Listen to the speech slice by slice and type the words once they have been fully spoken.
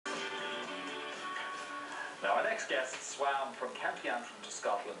Now, our next guest swam from County Antrim to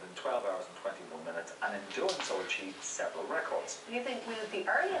Scotland in 12 hours and 21 minutes and in doing so achieved several records. You think wielded the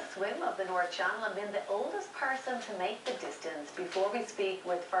earliest swim of the North Channel and been the oldest person to make the distance. Before we speak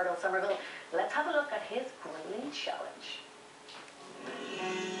with Fergal Somerville, let's have a look at his grueling challenge.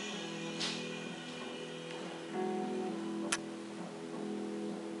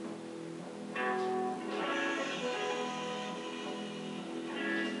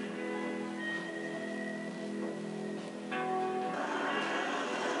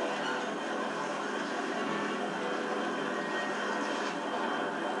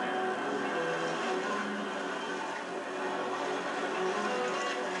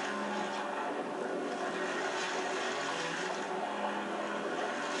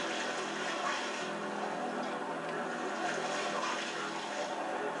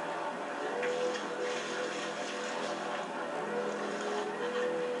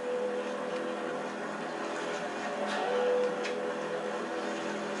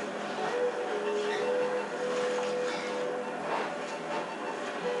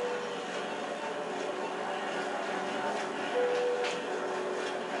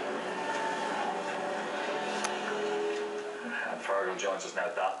 Fergal joins us now.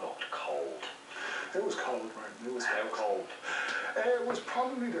 That looked cold. It was cold, Martin. It was how cold? It was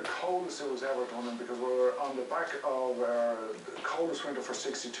probably the coldest it was ever done, because we were on the back of our coldest winter for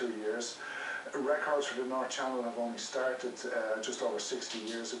 62 years. Records for the North Channel have only started just over 60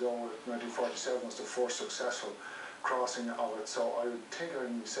 years ago. 1947 was the first successful crossing of it, so I think I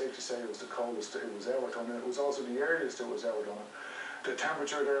can safely say it was the coldest it was ever done, and it was also the earliest it was ever done. The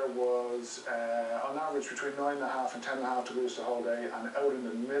temperature there was on average between 9.5 and 10.5 degrees the whole day, and out in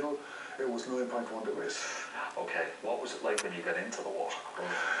the middle it was 9.1 degrees. Okay, what was it like when you got into the water?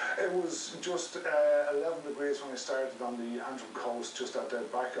 It was just 11 degrees when I started on the Antrim coast, just at the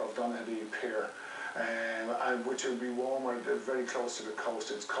back of Mulcahy Pier, and which will be warmer very close to the coast.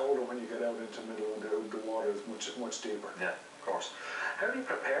 It's colder when you get out into the middle, and the water is much deeper. Yeah, of course. How do you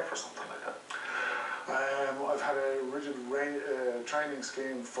prepare for something like that? I've had a rigid training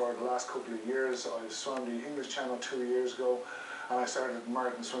scheme for the last couple of years. I swam the English Channel 2 years ago, and I started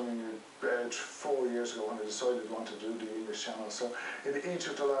marathon swimming 4 years ago when I decided I wanted to do the English Channel. So in each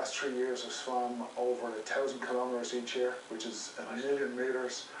of the last 3 years I've swam over 1,000 kilometres each year, which is 1,000,000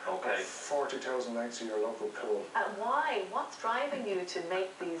 metres, okay. 40,000 lengths of your local pool. Why? What's driving you to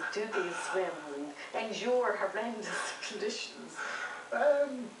do these swims and endure horrendous conditions?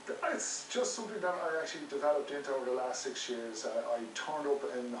 It's just something that I actually developed into over the last 6 years. I turned up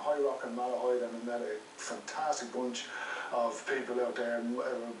in High Rock and Mulcahy and I met a fantastic bunch of people out there,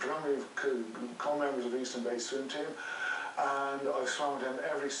 predominantly co-members of the Eastern Bay swim team, and I've swum with them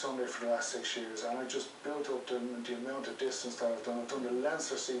every Sunday for the last 6 years, and I just built up the amount of distance that I've done. I've done the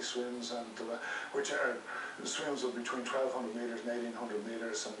Leinster Sea swims, and which are swims of between 1,200 metres and 1,800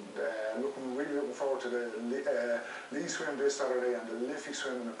 metres, and really looking forward to the Lee swim this Saturday and the Liffey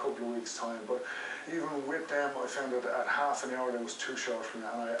swim in a couple of weeks' time. But even with them, I found that at half an hour that was too short for me,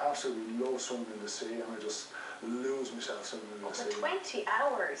 and I absolutely love swimming in the sea, and I just lose myself swimming in the sea. 20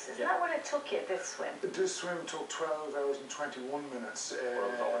 hours, isn't that what it took you, this swim? This swim took 12 hours and 21 minutes. Well,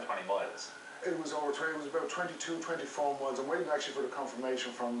 it was over 20 miles. It was over 20, it was about 22, 24 miles. I'm waiting actually for the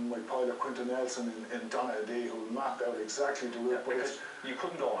confirmation from my pilot Quinton Nelson in Donaghadee, who mapped out exactly the route. Yeah, because you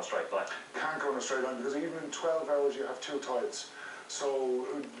couldn't go on a straight line. Can't go on a straight line, because even in 12 hours you have 2 tides. So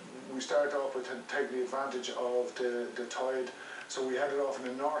we started off with taking the advantage of the tide. So we headed off in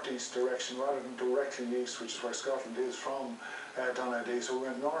the northeast direction rather than directly east, which is where Scotland is from Donaghadee. So we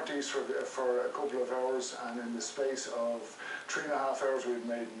went northeast for a couple of hours, and in the space of 3.5 hours we had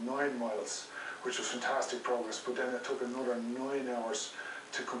made 9 miles, which was fantastic progress. But then it took another 9 hours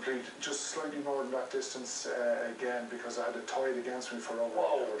to complete just slightly more than that distance again, because I had a tide against me for over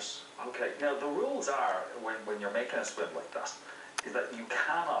 8 hours. Okay, now the rules are, when you're making a swim like that, is that you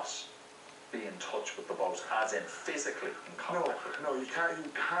cannot be in touch with the boat, as in physically in contact with it. No, you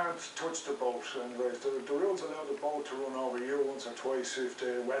can't touch the boat, and the rules allow the boat to run over you once or twice if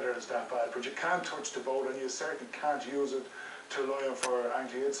the weather is that bad, but you can't touch the boat, and you certainly can't use it to lie on for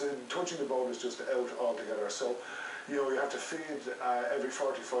anchoring. Touching the boat is just out altogether. So you have to feed every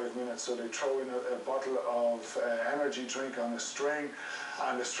 45 minutes, so they throw in a bottle of energy drink on a string,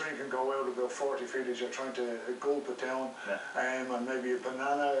 and the string can go out about 40 feet as you're trying to gulp it down, and maybe a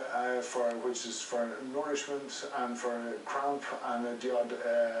banana which is for nourishment and for cramp, and the odd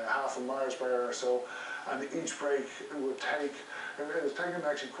half a Mars bar or so. And each break would take, it was taking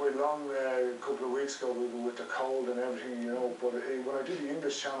actually quite long a couple of weeks ago with the cold and everything, but when I did the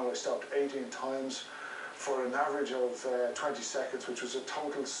English Channel I stopped 18 times for an average of 20 seconds, which was a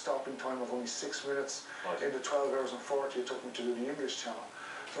total stopping time of only 6 minutes in the 12 hours and 40 it took me to do the English channel.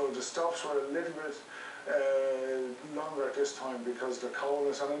 So the stops were a little bit longer at this time because the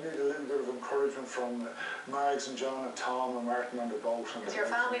coldness, and I need a little bit of encouragement from Mags and John and Tom and Martin on the boat. Because your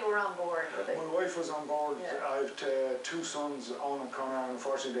family were on board, were they? My wife was on board. Yeah. I have 2 sons, Owen and Connor, and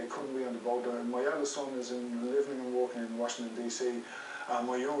unfortunately they couldn't be on the boat. My eldest son is living and working in Washington DC, and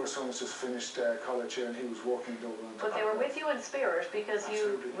my younger son has just finished college here and he was working in Dublin. But they were with you in spirit because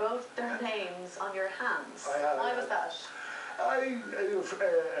Absolutely. you wrote their names on your hands. Why was that?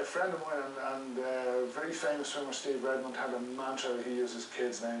 A friend of mine and a very famous swimmer, Steve Redmond, had a mantra. He used his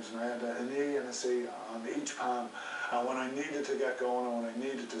kids' names, and I had an E and a C on each palm. And when I needed to get going and when I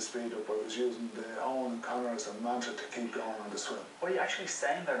needed to speed up, I was using the Owen and Connor as a mantra to keep going on the swim. Were you actually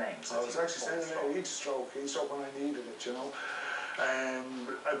saying their names? I was actually saying their name each stroke when I needed it, you know.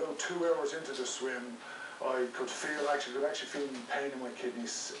 About 2 hours into the swim, I could actually feel pain in my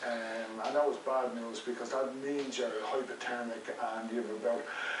kidneys, and that was bad news because that means you're hypothermic and you've about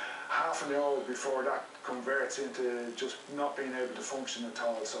half an hour before that converts into just not being able to function at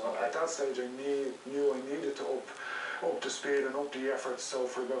all. So at that stage I knew I needed to up the speed and up the effort. So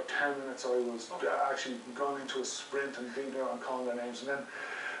for about 10 minutes I was actually gone into a sprint and beating out and calling their names, and then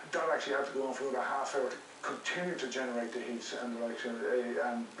that actually had to go on for about a half hour to continue to generate the heat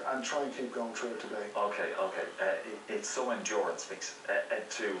and try and keep going through it today. Okay. It's so endurance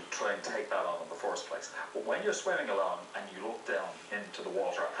to try and take that on in the first place. But when you're swimming along and you look down into the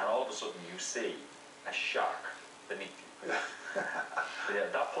water and all of a sudden you see a shark beneath you, yeah,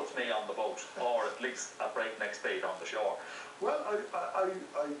 that puts me on the boat, or at least at breakneck speed on the shore. Well,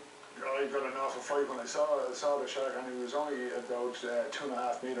 I got an awful fright when I saw the shark, and he was only about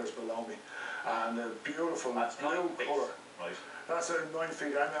 2.5 meters below me, and a beautiful blue colour. Right. That's 9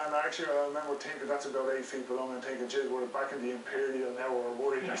 feet, and actually I remember thinking that's about 8 feet below me, and thinking, geez, we're back in the Imperial now, we're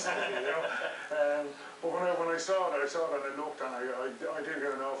worried or something, you know. But when I saw it, and I looked, and I did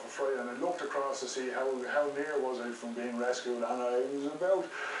get an awful fright, and I looked across to see how near was I from being rescued, and I was about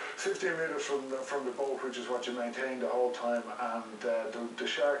 15 metres from the boat, which is what you maintain the whole time, and the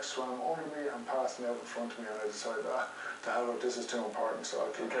shark swam under me and passed me out in front of me, and I decided, to hell with this is too important, so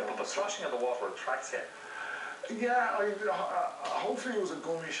I'll keep going. But the thrashing of the water attracts you. Yeah, hopefully it was a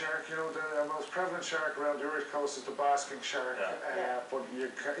gummy shark. You know, the most prevalent shark around the Irish coast is the basking shark, but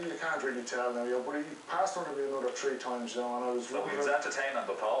you can't really tell now. But he passed under me another 3 times, you know, and I was. So he was entertaining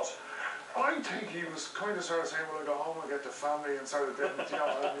the thought. I think he was kind of sort of saying, well, I go home and get the family and sort of then, you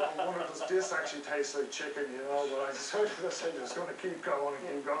know, and one of us, this actually tastes like chicken, you know, but I decided I said I was going to keep going and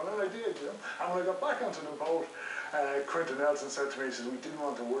keep going, and I did, you know. And when I got back onto the boat, Quentin Nelson said to me, he says, we didn't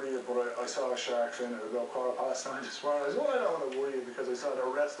want to worry you, but I saw a shark fin at about 9:15 this morning. I said, well, I don't want to worry you because I saw the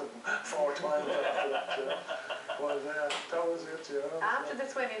rest of them 4 times after that, you know. But that was it, you know. After the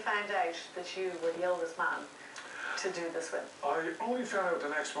swim you found out that you were the oldest man to do the swim? I only found out the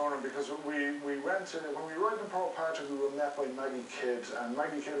next morning because when we arrived in Port Patrick, we were met by Maggie Kidd, and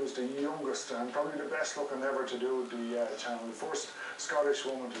Maggie Kidd was the youngest and probably the best looking ever to do the channel, the first Scottish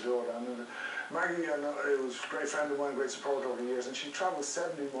woman to do it. And Maggie it was a great friend of mine, great support over the years, and she travelled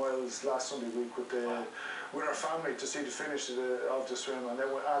 70 miles last Sunday week with her family to see the finish of the swim, and then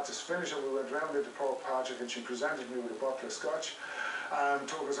at this finish we went round into Port Patrick and she presented me with a bottle of scotch and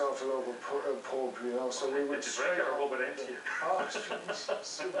took us off to the local pub, you know, so we went straight or rub it into you. Oh, it's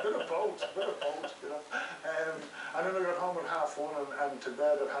a bit of both, you know. And then I got home at 1:30 and to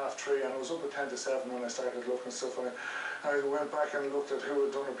bed at 3:30, and I was up at 10 to 7 when I started looking stuff. And I went back and looked at who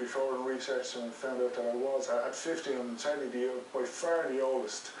had done it before and researched and found out that I was at 50 and certainly by far the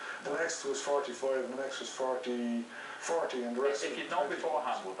oldest. The next was 45 and the next was 40 and the rest. If you'd known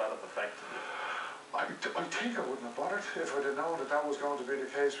beforehand, would that have affected you? I think I wouldn't have bothered if I'd have known that was going to be the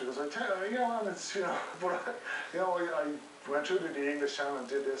case, because you know, and it's, you know, but you know, I went through the English channel and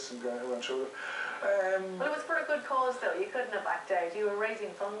did this and went through it. Well, it was for a good cause though, you couldn't have backed out, you were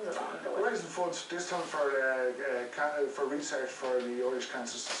raising funds along the way. Raising funds, this time for research for the Irish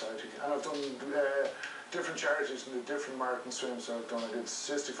Cancer Society, and I've done different charities in the different marathon swims I've done. I did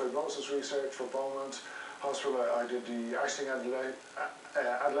cystic fibrosis research for Beaumont Hospital, I did the Ashling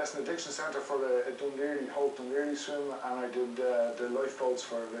Adolescent Addiction Centre for the Hope Dunleary swim, and I did the lifeboats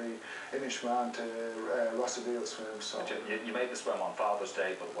for the Inishmaan to Rossaville swim. So. You made the swim on Father's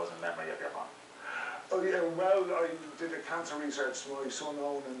Day, but it was in memory of your mom. Oh yeah, well, I did a cancer research. My son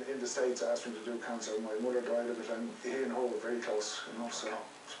Owen in the States asked me to do cancer. My mother died of it, and he and her were very close, you know, so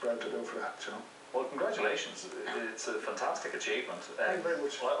it's proud to do for that, you know. Well, congratulations. It's a fantastic achievement. Thank you very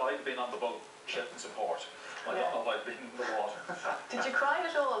much. I've been on the boat shouting support. I don't know if I've been in the water. Did you cry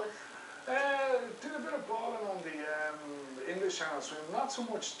at all? Did a bit of bowling on the English Channel swim, not so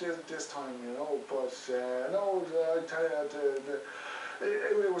much this time, you know, but no, I tell you,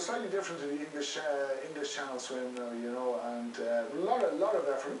 it was slightly different to the English Channel swim now, you know, and a lot of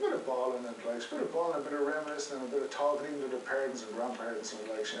effort, a bit of bowling and like, a bit of bowling, a bit of reminiscing, and a bit of talking even to the parents and grandparents and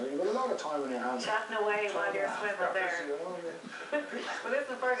like, you know, you've got a lot of time on your hands. Chatting away while you're swimming there. You know, yeah. Well,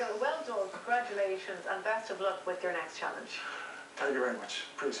 listen, Fergal, well done, congratulations, and best of luck with your next challenge. Thank you very much.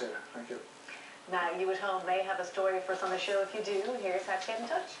 Appreciate it. Thank you. Now, you at home may have a story for us on the show. If you do, here's how to get in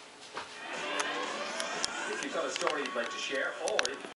touch. If you've got a story you'd like to share, or